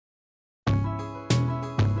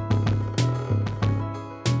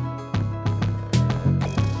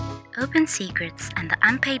Open Secrets and the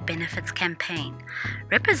Unpaid Benefits Campaign,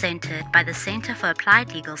 represented by the Centre for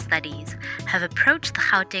Applied Legal Studies, have approached the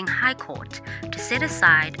Gauteng High Court to set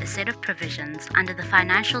aside a set of provisions under the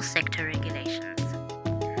financial sector regulations.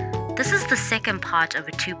 This is the second part of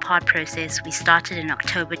a two-part process we started in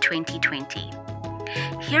October 2020.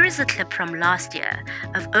 Here is a clip from last year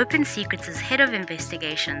of Open Secrets' Head of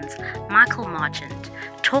Investigations, Michael Marchant,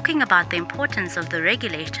 talking about the importance of the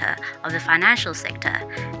regulator of the financial sector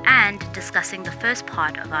and discussing the first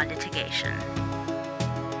part of our litigation.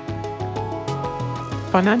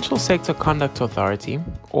 Financial Sector Conduct Authority,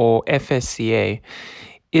 or FSCA,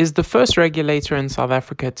 is the first regulator in South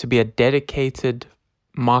Africa to be a dedicated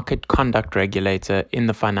market conduct regulator in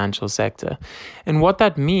the financial sector. And what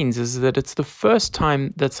that means is that it's the first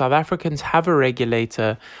time that South Africans have a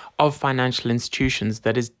regulator of financial institutions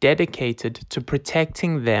that is dedicated to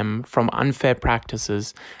protecting them from unfair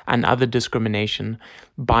practices and other discrimination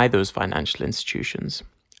by those financial institutions.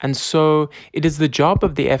 And so it is the job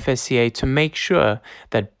of the FSCA to make sure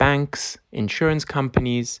that banks, insurance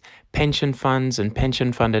companies, pension funds, and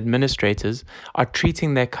pension fund administrators are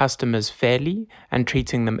treating their customers fairly and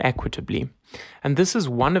treating them equitably. And this is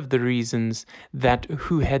one of the reasons that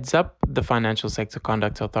who heads up the Financial Sector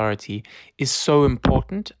Conduct Authority is so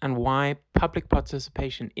important, and why public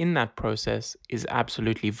participation in that process is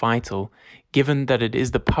absolutely vital, given that it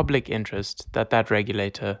is the public interest that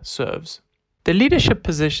regulator serves. The leadership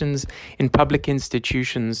positions in public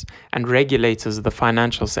institutions and regulators of the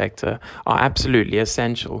financial sector are absolutely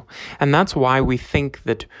essential. And that's why we think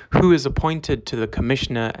that who is appointed to the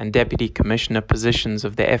commissioner and deputy commissioner positions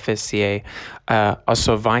of the FSCA are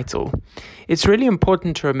so vital. It's really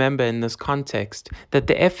important to remember in this context that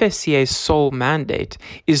the FSCA's sole mandate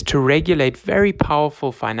is to regulate very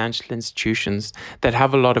powerful financial institutions that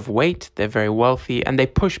have a lot of weight, they're very wealthy, and they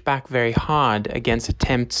push back very hard against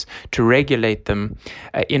attempts to regulate them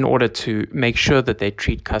in order to make sure that they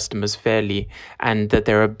treat customers fairly and that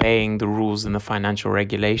they're obeying the rules in the financial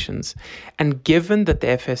regulations. And given that the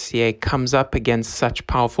FSCA comes up against such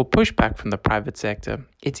powerful pushback from the private sector,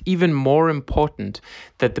 it's even more important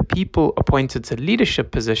that the people appointed to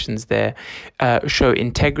leadership positions there show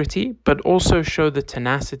integrity, but also show the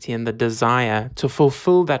tenacity and the desire to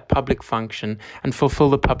fulfill that public function and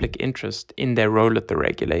fulfill the public interest in their role at the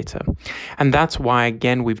regulator. And that's why,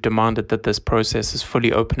 again, we've demanded that this process is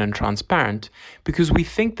fully open and transparent, because we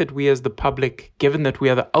think that we as the public, given that we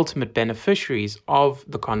are the ultimate beneficiaries of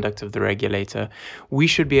the conduct of the regulator, we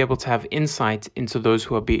should be able to have insight into those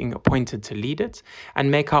who are being appointed to lead it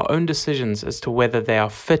and make our own decisions as to whether they are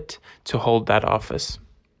fit to hold that office.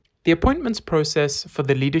 The appointments process for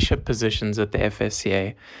the leadership positions at the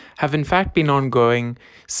FSCA have in fact been ongoing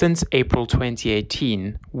since April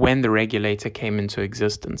 2018, when the regulator came into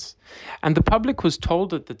existence. And the public was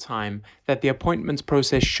told at the time that the appointments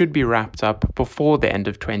process should be wrapped up before the end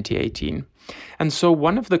of 2018. And so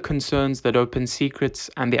one of the concerns that Open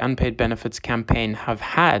Secrets and the Unpaid Benefits Campaign have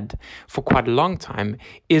had for quite a long time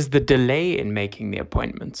is the delay in making the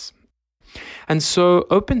appointments. And so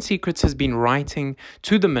Open Secrets has been writing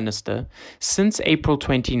to the minister since April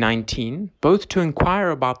 2019, both to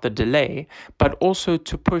inquire about the delay, but also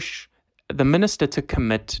to push the minister to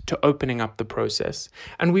commit to opening up the process.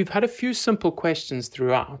 And we've had a few simple questions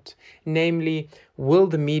throughout, namely, will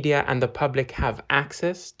the media and the public have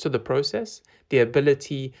access to the process, the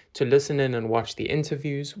ability to listen in and watch the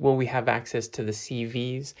interviews? Will we have access to the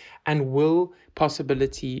CVs? And will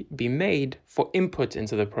possibility be made for input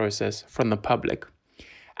into the process from the public?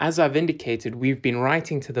 As I've indicated, we've been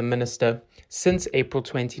writing to the minister since April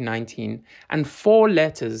 2019, and 4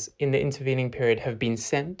 letters in the intervening period have been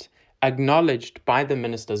sent, acknowledged by the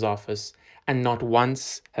minister's office, and not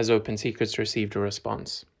once has Open Secrets received a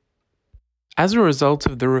response. As a result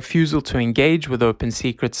of the refusal to engage with Open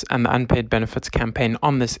Secrets and the Unpaid Benefits Campaign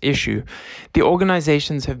on this issue, the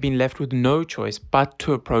organizations have been left with no choice but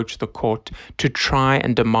to approach the court to try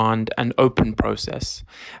and demand an open process.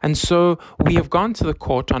 And so we have gone to the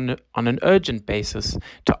court on an urgent basis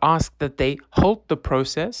to ask that they halt the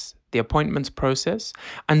process, the appointments process,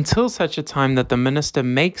 until such a time that the minister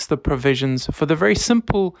makes the provisions for the very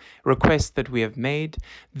simple request that we have made,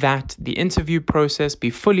 that the interview process be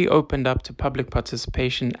fully opened up to public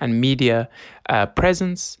participation and media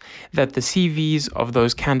presence, that the CVs of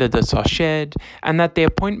those candidates are shared, and that the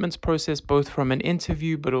appointments process, both from an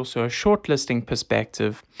interview but also a shortlisting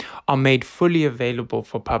perspective, are made fully available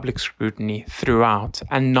for public scrutiny throughout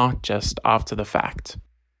and not just after the fact.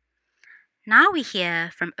 Now we hear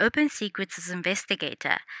from Open Secrets'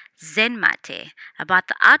 investigator, Zen Mate, about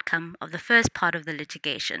the outcome of the first part of the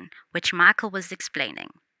litigation, which Michael was explaining.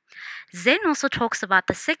 Zen also talks about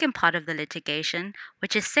the second part of the litigation,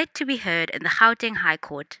 which is set to be heard in the Gauteng High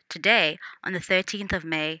Court today on the 13th of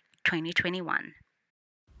May, 2021.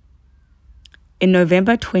 In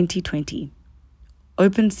November 2020,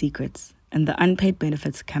 Open Secrets and the Unpaid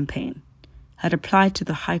Benefits Campaign had applied to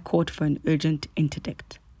the High Court for an urgent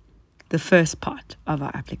interdict, the first part of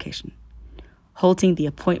our application, halting the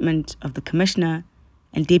appointment of the Commissioner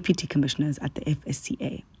and Deputy Commissioners at the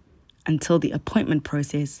FSCA until the appointment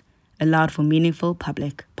process allowed for meaningful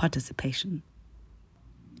public participation.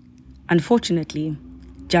 Unfortunately,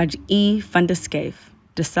 Judge E. van der Schyff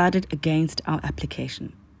decided against our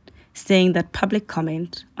application, saying that public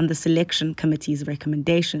comment on the selection committee's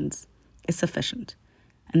recommendations is sufficient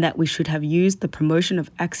and that we should have used the Promotion of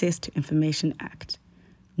Access to Information Act,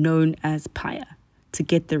 known as PAIA, to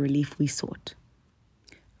get the relief we sought.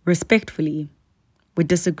 Respectfully, we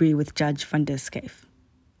disagree with Judge van der Schyff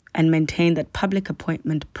and maintain that public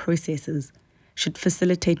appointment processes should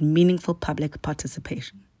facilitate meaningful public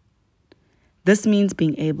participation. This means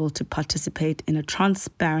being able to participate in a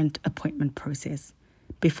transparent appointment process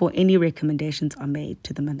before any recommendations are made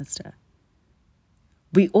to the minister.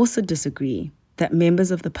 We also disagree that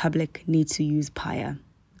members of the public need to use PAIA,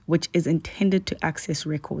 which is intended to access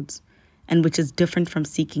records and which is different from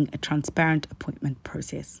seeking a transparent appointment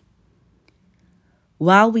process.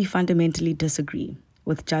 While we fundamentally disagree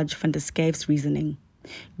with Judge van der Schyff's reasoning,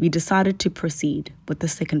 we decided to proceed with the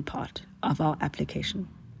second part of our application.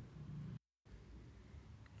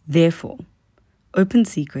 Therefore, Open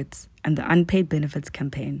Secrets and the Unpaid Benefits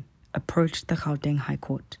Campaign approached the Gauteng High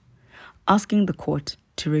Court, asking the court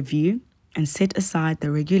to review and set aside the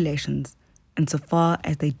regulations insofar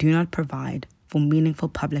as they do not provide for meaningful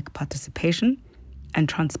public participation and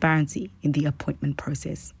transparency in the appointment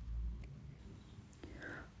process.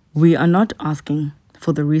 We are not asking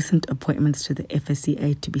for the recent appointments to the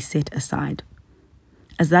FSCA to be set aside,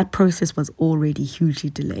 as that process was already hugely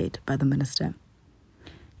delayed by the minister.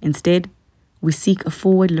 Instead, we seek a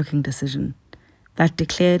forward-looking decision that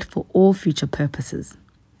declared for all future purposes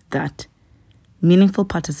that meaningful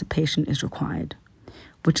participation is required,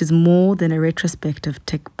 which is more than a retrospective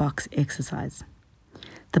tick-box exercise.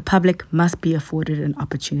 The public must be afforded an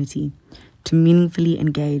opportunity to meaningfully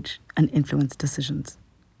engage and influence decisions.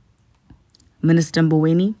 Minister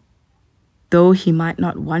Mboweni, though he might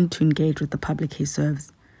not want to engage with the public he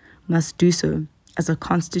serves, must do so as a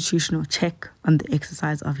constitutional check on the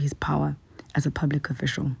exercise of his power as a public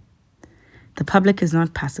official. The public is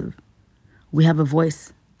not passive. We have a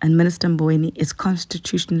voice, and Minister Mboweni is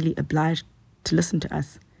constitutionally obliged to listen to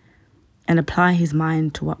us and apply his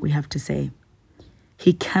mind to what we have to say.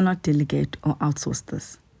 He cannot delegate or outsource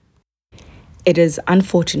this. It is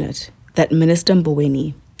unfortunate that Minister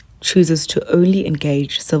Mboweni chooses to only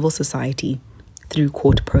engage civil society through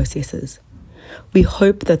court processes. We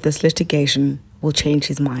hope that this litigation will change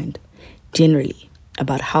his mind generally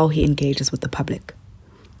about how he engages with the public,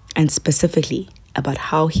 and specifically about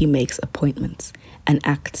how he makes appointments and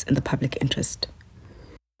acts in the public interest.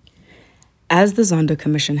 As the Zondo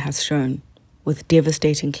Commission has shown with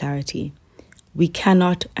devastating clarity, we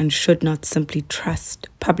cannot and should not simply trust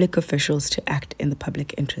public officials to act in the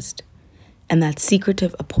public interest, and that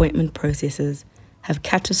secretive appointment processes have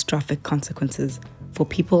catastrophic consequences for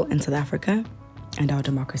people in South Africa and our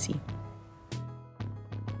democracy.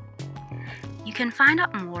 You can find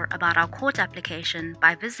out more about our court application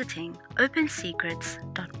by visiting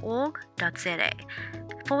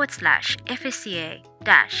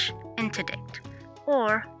opensecrets.org.za/FSCA-interdict,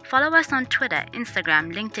 or follow us on Twitter,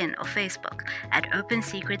 Instagram, LinkedIn, or Facebook at Open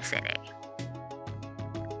Secrets ZA.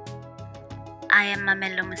 I am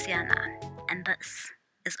Mamello Musiana, and this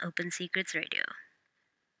is Open Secrets Radio.